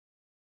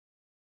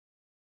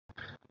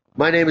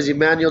My name is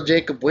Emmanuel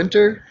Jacob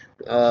Winter.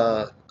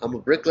 I'm a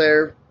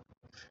bricklayer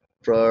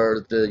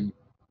for the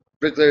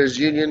Bricklayers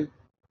Union.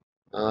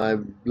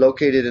 I'm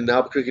located in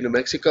Albuquerque, New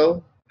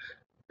Mexico,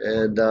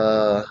 and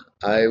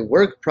I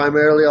work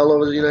primarily all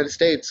over the United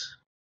States.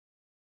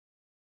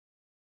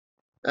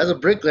 As a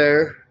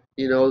bricklayer,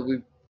 you know,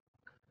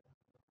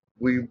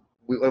 we,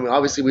 I mean,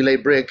 obviously we lay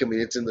brick. I mean,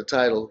 it's in the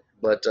title,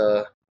 but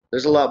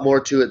there's a lot more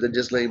to it than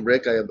just laying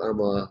brick. I'm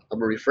a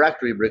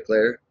refractory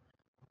bricklayer,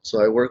 so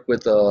I work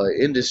with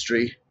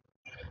industry.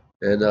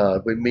 And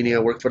meaning I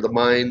work for the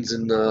mines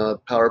and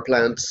power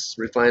plants,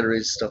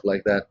 refineries, stuff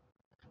like that.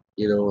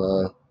 You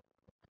know,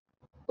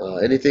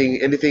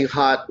 anything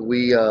hot,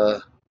 we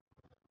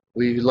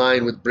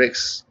line with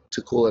bricks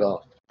to cool it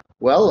off.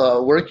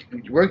 Well,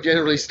 work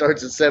generally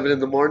starts at 7 in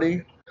the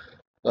morning,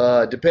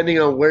 depending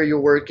on where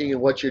you're working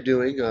and what you're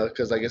doing.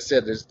 Because like I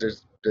said,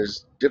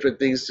 there's different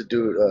things to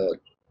do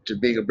to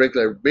being a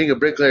bricklayer. Being a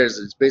bricklayer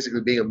is basically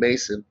being a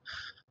mason.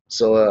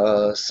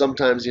 So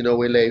sometimes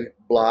we lay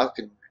block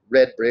and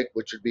red brick,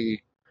 which would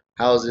be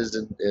houses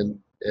and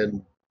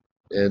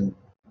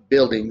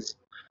buildings.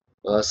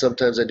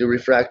 Sometimes I do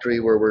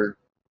refractory where we're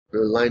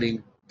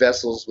lining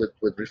vessels with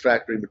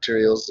refractory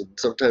materials, and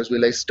sometimes we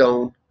lay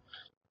stone.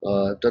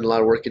 I've done a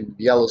lot of work in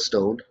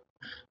Yellowstone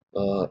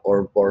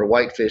or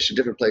Whitefish and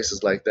different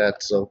places like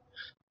that. So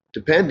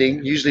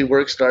depending, usually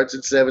work starts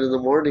at 7 in the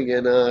morning,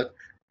 and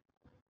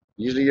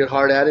usually you're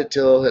hard at it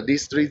till at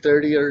least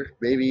 3:30 or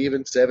maybe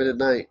even 7 at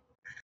night.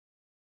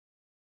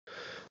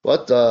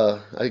 But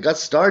I got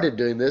started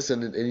doing this,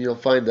 and you'll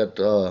find that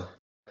a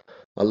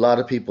lot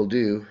of people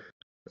do.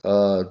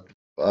 Uh,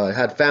 I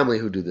had family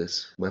who do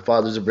this. My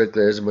father's a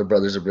bricklayers and my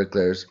brothers are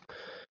bricklayers.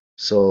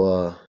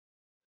 So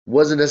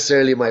wasn't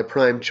necessarily my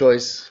prime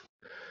choice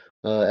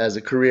as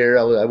a career.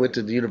 I went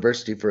to the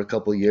university for a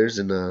couple of years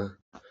and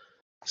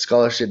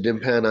scholarship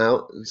didn't pan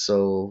out, and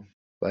so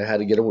I had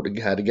to get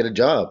a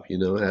job.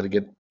 Had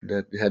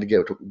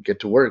to get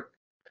to work.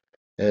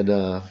 And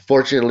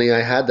fortunately,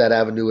 I had that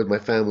avenue with my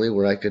family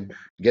where I could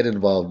get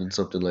involved in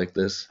something like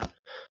this.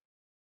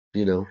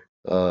 You know,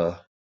 uh,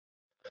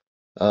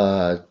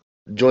 uh,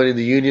 joining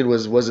the union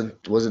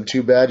wasn't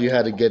too bad. You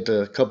had to get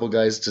a couple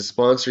guys to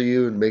sponsor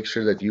you and make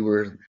sure that you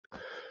were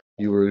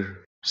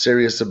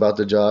serious about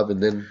the job.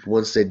 And then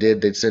once they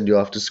did, they'd send you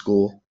off to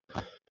school.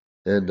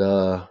 And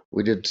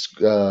we did.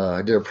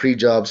 I did a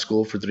pre-job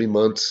school for 3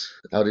 months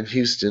out in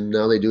Houston.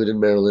 Now they do it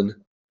in Maryland.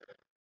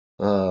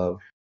 Uh,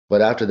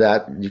 but after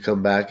that, you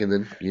come back, and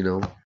then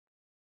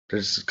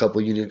there's a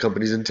couple union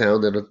companies in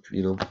town that'll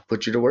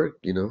put you to work.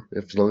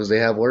 If as long as they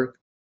have work.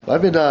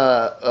 I've been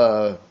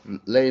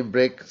laying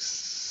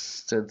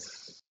bricks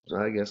since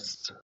I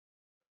guess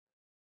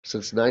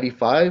since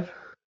 '95,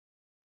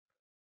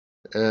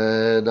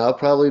 and I'll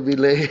probably be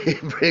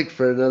laying brick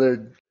for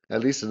at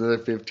least another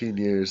 15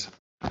 years.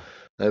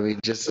 I mean,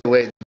 just the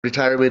way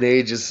retirement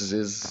age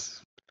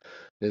is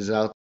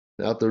out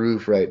the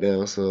roof right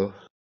now. So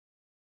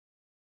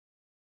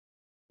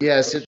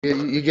yes,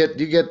 you get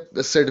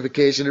a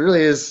certification. It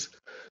really is.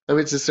 I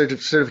mean, it's a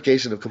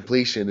certification of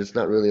completion. It's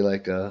not really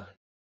like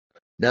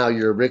now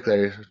you're a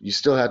bricklayer. You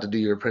still have to do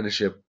your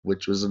apprenticeship,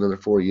 which was another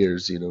 4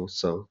 years.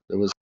 So it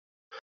was.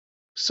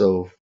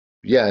 So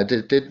yeah,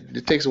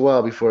 it takes a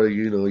while before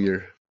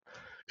you're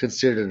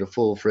considered a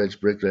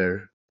full-fledged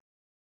bricklayer.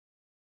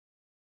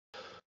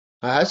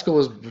 High school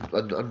was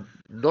a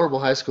normal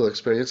high school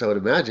experience, I would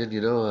imagine.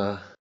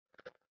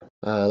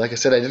 Like I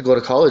said, I did go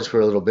to college for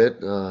a little bit.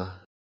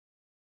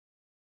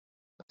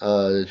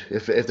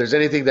 If there's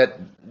anything that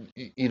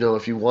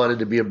if you wanted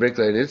to be a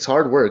bricklayer, and it's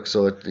hard work,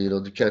 so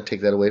you can't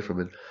take that away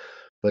from it.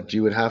 But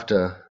you would have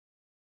to.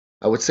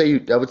 I would say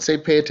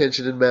pay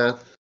attention in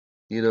math.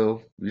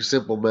 Your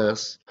simple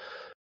math,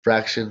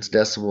 fractions,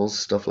 decimals,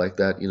 stuff like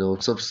that.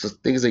 Some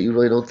things that you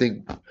really don't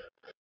think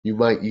you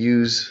might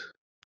use,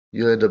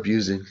 you end up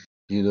using.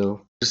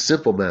 Just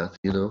simple math.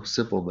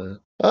 Simple math.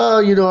 I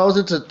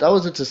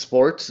was into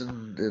sports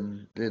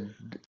and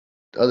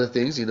other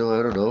things. I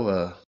don't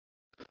know.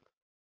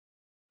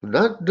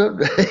 Not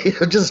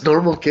just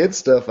normal kid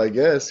stuff, I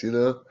guess. If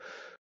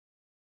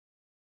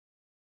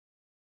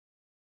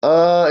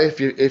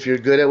you're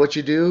good at what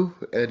you do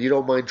and you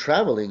don't mind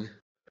traveling,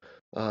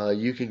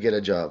 you can get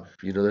a job.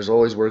 There's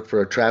always work for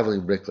a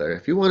traveling bricklayer.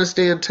 If you want to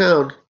stay in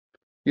town,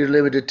 you're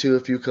limited to a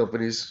few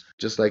companies,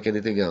 just like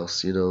anything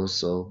else.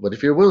 So, but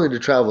if you're willing to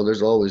travel,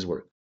 there's always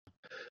work.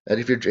 And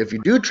if you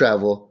do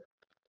travel,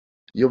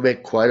 you'll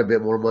make quite a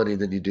bit more money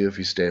than you do if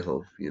you stay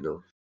home.